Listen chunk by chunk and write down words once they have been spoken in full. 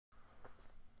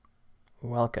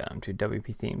Welcome to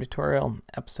WP Theme Tutorial,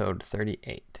 episode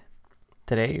 38.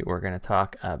 Today we're going to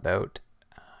talk about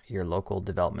your local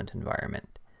development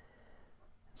environment.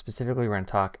 Specifically, we're going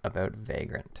to talk about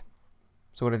Vagrant.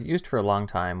 So what I've used for a long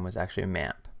time was actually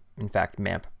MAMP. In fact,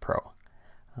 MAMP Pro.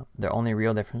 The only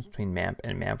real difference between MAMP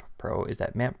and MAMP Pro is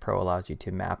that MAMP Pro allows you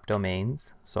to map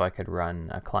domains, so I could run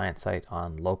a client site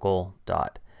on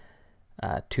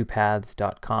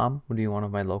local.twopaths.com would be one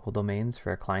of my local domains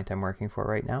for a client I'm working for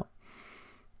right now.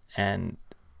 And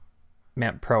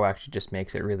MAMP Pro actually just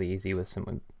makes it really easy with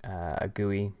some a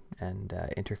GUI and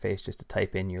interface just to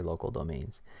type in your local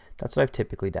domains. That's what I've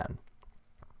typically done.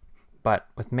 But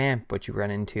with MAMP, what you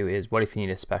run into is, what if you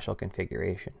need a special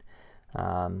configuration?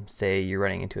 Say you're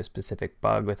running into a specific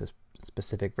bug with a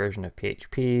specific version of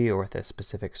PHP or with a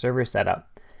specific server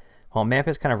setup. Well, MAMP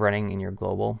is kind of running in your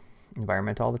global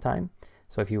environment all the time.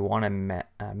 So if you want to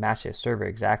match a server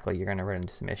exactly, you're going to run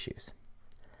into some issues.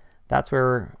 That's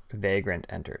where Vagrant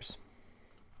enters.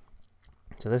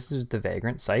 So this is the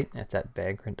Vagrant site. It's at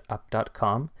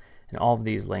vagrantup.com, and all of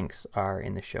these links are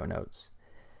in the show notes.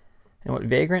 And what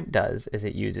Vagrant does is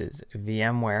it uses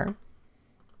VMware,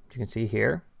 you can see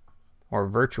here, or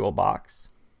VirtualBox,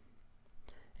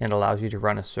 and it allows you to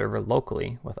run a server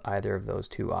locally with either of those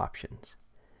two options.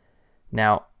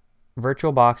 Now,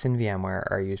 VirtualBox and VMware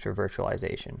are used for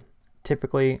virtualization.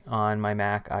 Typically on my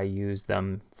Mac, I use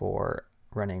them for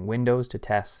running Windows to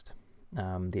test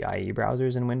the IE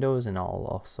browsers in Windows, and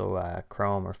also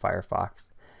Chrome or Firefox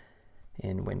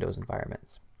in Windows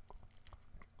environments.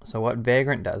 So what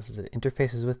Vagrant does is it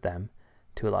interfaces with them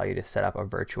to allow you to set up a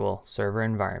virtual server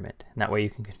environment. And that way you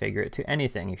can configure it to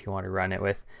anything. If you want to run it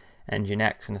with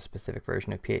Nginx and a specific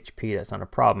version of PHP, that's not a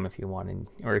problem. If you want,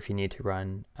 or if you need to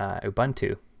run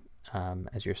Ubuntu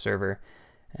as your server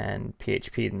and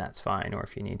PHP, then that's fine. Or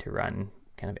if you need to run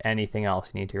kind of anything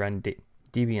else, you need to run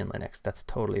Debian Linux, that's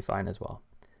totally fine as well.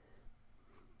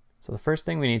 So the first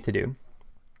thing we need to do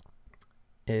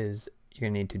is you're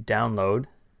going to need to download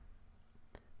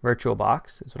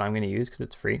VirtualBox, is what I'm going to use because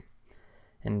it's free,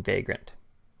 and Vagrant.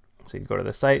 So you go to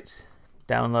the site,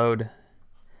 download,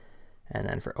 and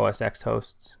then for OS X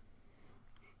hosts,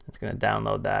 it's going to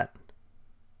download that.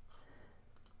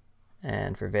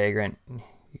 And for Vagrant, you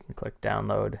can click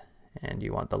download, and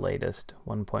you want the latest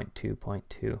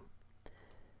 1.2.2.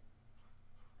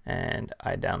 And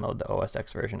I download the OS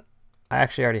X version. I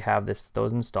actually already have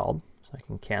those installed, so I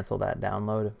can cancel that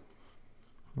download,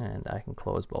 and I can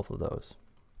close both of those.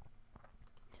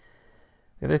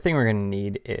 The other thing we're going to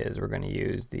need is we're going to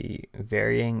use the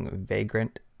Varying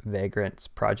Vagrants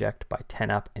project by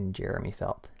 10up and Jeremy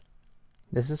Felt.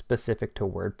 This is specific to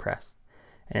WordPress,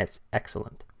 and it's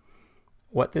excellent.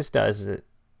 What this does is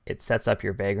it sets up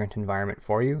your Vagrant environment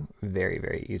for you very,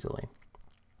 very easily.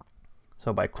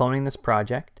 So by cloning this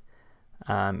project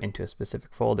into a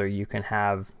specific folder, you can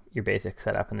have your basic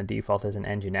setup, and the default is an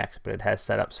Nginx, but it has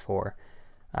setups for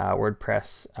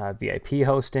WordPress VIP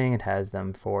hosting. It has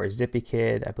them for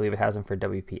ZippyKid. I believe it has them for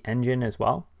WP Engine as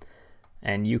well.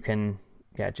 And you can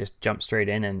just jump straight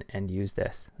in and use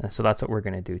this. And so that's what we're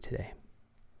going to do today.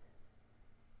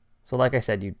 So like I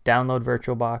said, you download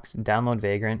VirtualBox, download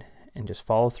Vagrant, and just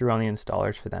follow through on the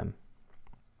installers for them.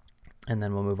 And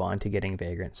then we'll move on to getting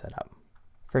Vagrant set up.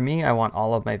 For me, I want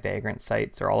all of my Vagrant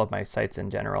sites, or all of my sites in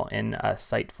general, in a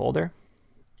site folder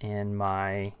in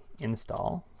my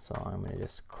install. So I'm going to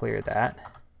just clear that.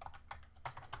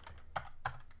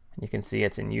 And you can see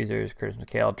it's in users, Curtis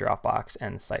McHale, Dropbox,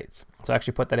 and sites. So I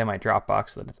actually put that in my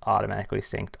Dropbox so that it's automatically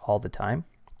synced all the time.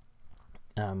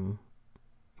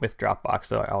 With Dropbox,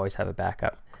 so I always have a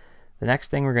backup. The next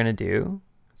thing we're going to do,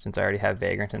 since I already have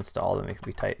Vagrant installed, and if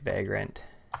we type Vagrant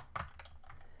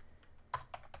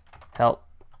help,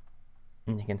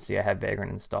 and you can see I have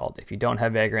Vagrant installed. If you don't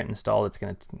have Vagrant installed,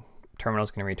 terminal's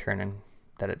going to return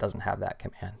that it doesn't have that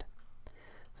command.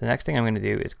 So the next thing I'm going to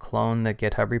do is clone the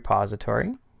GitHub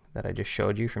repository that I just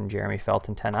showed you from Jeremy Felt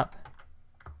and 10up.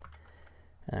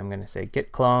 And I'm going to say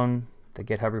git clone the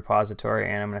GitHub repository,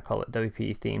 and I'm going to call it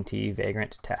WP Theme T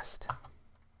Vagrant Test.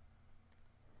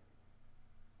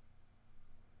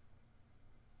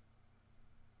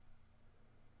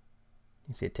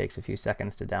 You see it takes a few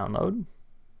seconds to download.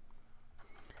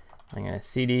 I'm going to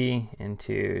cd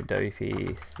into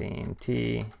WP Theme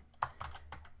T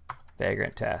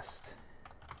Vagrant Test.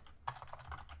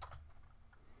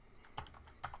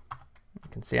 You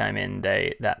can see I'm in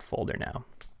that folder now.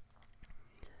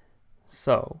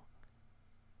 So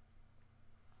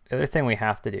the other thing we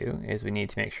have to do is we need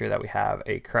to make sure that we have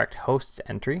a correct hosts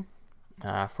entry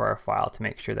for our file, to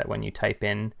make sure that when you type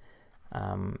in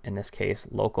this case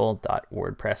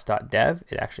local.wordpress.dev,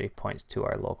 it actually points to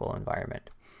our local environment.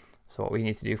 So what we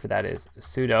need to do for that is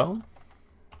sudo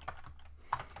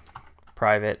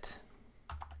private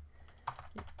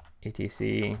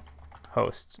etc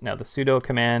hosts. Now the sudo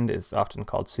command is often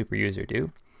called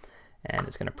superuserdo, and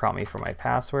it's going to prompt me for my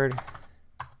password.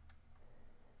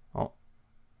 Oh,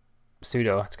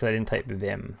 sudo, it's because I didn't type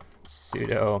vim.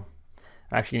 Sudo,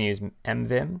 I'm actually going to use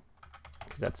mvim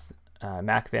because that's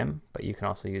Mac Vim, but you can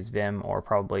also use Vim or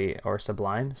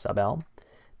Sublime, Sub-L,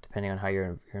 depending on how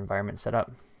your environment's set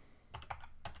up.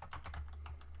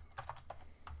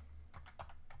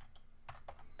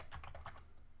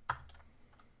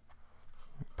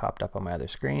 Popped up on my other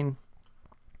screen.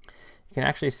 You can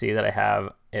actually see that I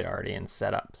have it already in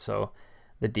setup. So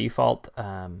the default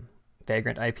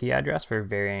Vagrant IP address for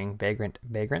varying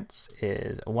vagrants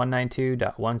is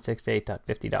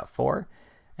 192.168.50.4,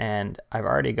 and I've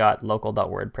already got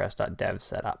local.wordpress.dev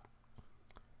set up.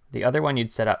 The other one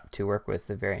you'd set up to work with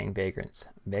the varying vagrants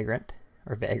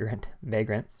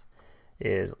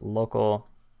is local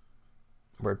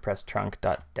WordPress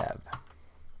trunk.dev.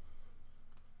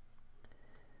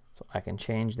 So I can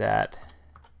change that.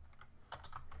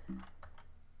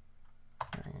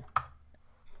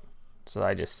 So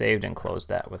I just saved and closed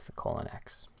that with the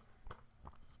 :X.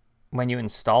 When you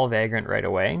install Vagrant right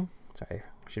away, sorry,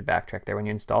 I should backtrack there. When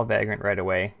you install Vagrant right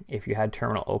away, if you had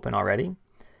terminal open already,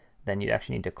 then you'd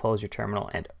actually need to close your terminal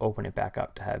and open it back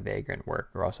up to have Vagrant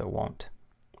work, or else it won't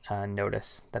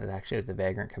notice that it actually is the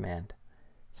Vagrant command.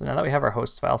 So now that we have our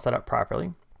hosts file set up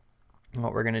properly,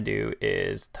 what we're going to do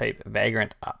is type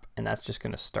Vagrant up, and that's just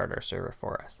going to start our server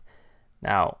for us.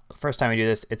 Now, the first time we do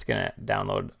this, it's going to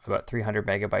download about 300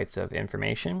 megabytes of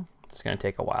information. It's going to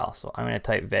take a while. So I'm going to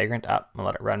type Vagrant up and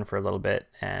let it run for a little bit,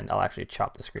 and I'll actually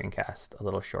chop the screencast a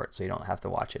little short so you don't have to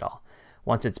watch it all.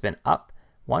 Once it's been up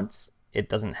once, it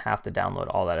doesn't have to download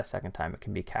all that a second time. It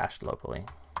can be cached locally.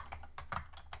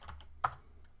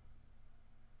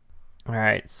 All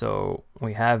right, so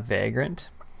we have Vagrant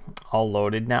all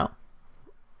loaded now.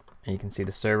 And you can see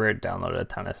the server, it downloaded a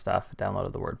ton of stuff. It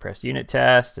downloaded the WordPress unit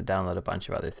test, it downloaded a bunch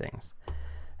of other things.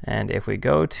 And if we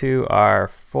go to our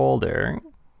folder,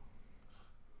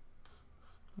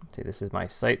 see, this is my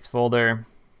sites folder,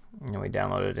 and we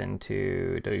downloaded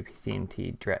into WP Theme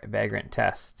T Vagrant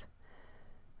test.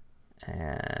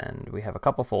 And we have a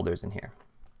couple folders in here.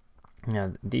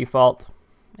 Now, default,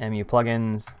 MU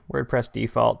plugins, WordPress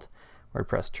default,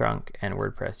 WordPress trunk, and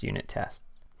WordPress unit test.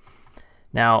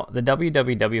 Now, the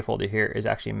www folder here is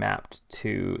actually mapped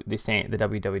to the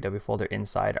www folder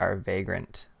inside our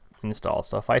Vagrant install.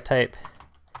 So if I type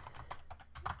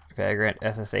Vagrant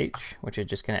SSH, which is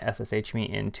just going to SSH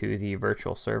me into the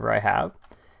virtual server I have,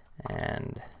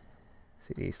 and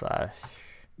cd/,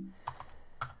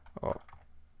 oh,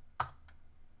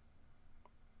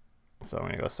 so I'm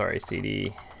going to go,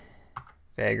 cd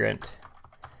Vagrant.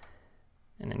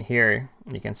 And in here,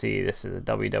 you can see this is a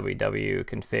www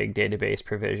config database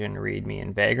provision readme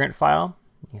and Vagrant file.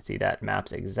 You can see that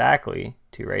maps exactly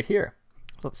to right here.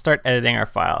 So let's start editing our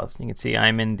files. You can see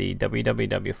I'm in the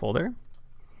www folder.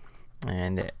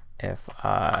 And if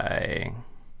so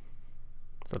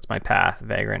it's my path,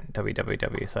 Vagrant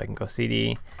www. So I can go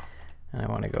cd, and I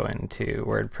want to go into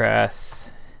WordPress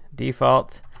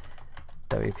default,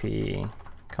 WP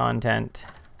content,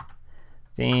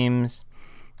 themes.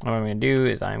 What I'm going to do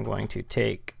is I'm going to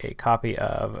take a copy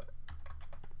of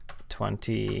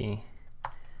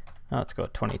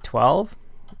 2012,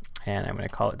 and I'm going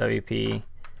to call it WP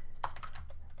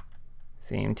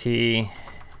Theme T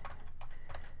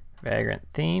Vagrant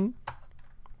theme.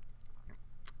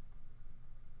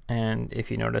 And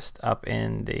if you noticed up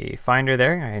in the Finder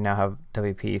there, I now have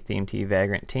WP Theme T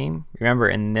Vagrant theme. Remember,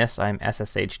 in this I'm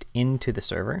SSH'd into the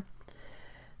server.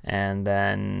 And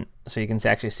then, so you can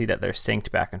actually see that they're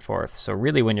synced back and forth. So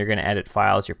really, when you're going to edit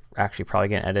files, you're actually probably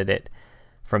going to edit it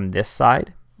from this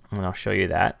side. And I'll show you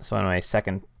that. So on my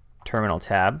second terminal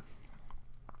tab,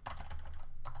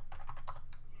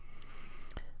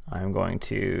 I'm going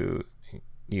to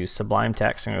use Sublime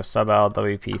Text. I'm going to go sub-l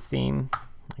WP theme,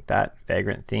 like that,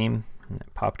 Vagrant theme. And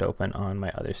it popped open on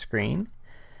my other screen.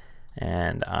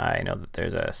 And I know that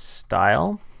there's a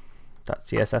style.css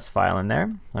file in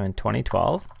there. I'm in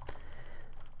 2012,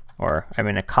 or I'm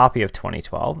in a copy of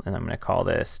 2012, and I'm going to call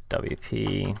this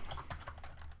WP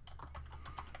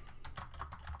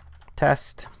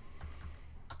test,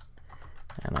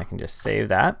 and I can just save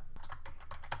that.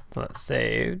 So that's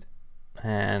saved,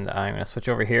 and I'm going to switch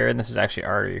over here, and this is actually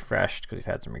already refreshed because we've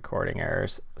had some recording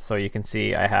errors. So you can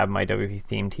see I have my WP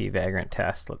Theme T Vagrant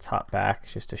test. Let's hop back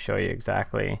just to show you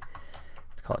exactly.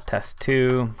 Let's call it test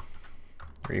 2.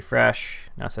 Refresh,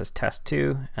 now it says test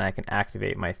 2, and I can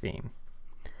activate my theme.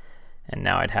 And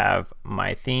now I'd have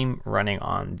my theme running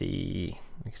on the,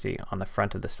 you can see, on the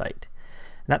front of the site.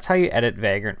 And that's how you edit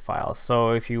Vagrant files.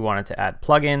 So if you wanted to add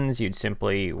plugins, you'd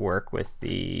simply work with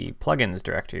the plugins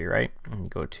directory, right? And you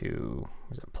go to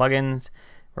plugins,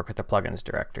 work with the plugins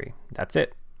directory. That's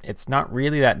it. It's not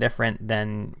really that different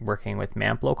than working with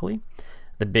MAMP locally.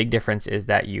 The big difference is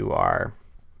that you are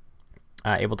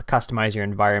able to customize your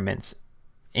environments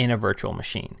in a virtual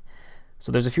machine.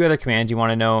 So there's a few other commands you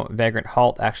want to know. Vagrant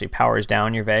halt actually powers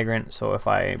down your Vagrant. So if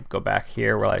I go back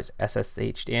here where I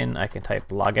SSH'd in, I can type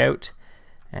logout.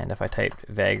 And if I type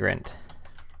Vagrant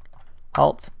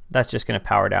halt, that's just going to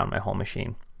power down my whole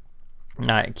machine.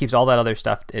 It keeps all that other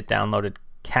stuff it downloaded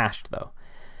cached though.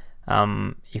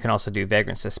 You can also do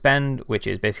Vagrant suspend, which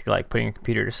is basically like putting your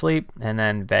computer to sleep, and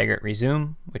then Vagrant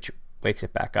resume, which wakes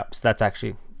it back up. So that's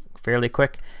actually fairly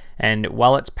quick. And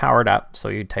while it's powered up, so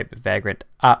you type Vagrant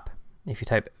up, if you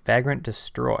type Vagrant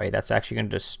destroy, that's actually going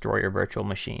to destroy your virtual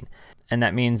machine. And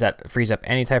that means that it frees up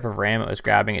any type of RAM it was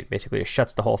grabbing. It basically just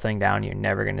shuts the whole thing down. You're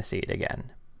never going to see it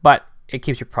again. But it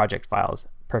keeps your project files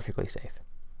perfectly safe.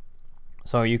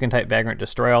 So you can type Vagrant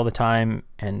destroy all the time,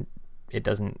 and it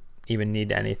doesn't even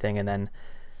need anything. And then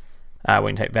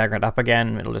when you type Vagrant up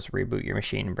again, it'll just reboot your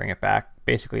machine and bring it back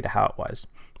basically to how it was.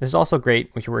 This is also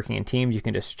great if you're working in teams. You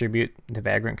can distribute the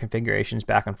Vagrant configurations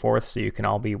back and forth, so you can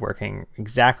all be working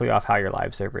exactly off how your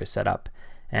live server is set up.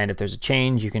 And if there's a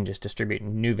change, you can just distribute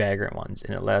new Vagrant ones,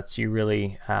 and it lets you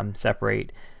really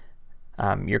separate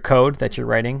your code that you're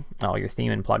writing, all your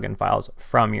theme and plugin files,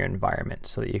 from your environment,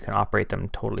 so that you can operate them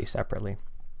totally separately.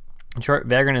 In short,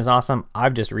 Vagrant is awesome.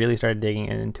 I've just really started digging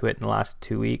into it in the last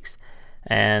 2 weeks,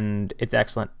 and it's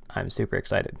excellent. I'm super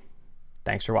excited.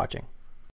 Thanks for watching.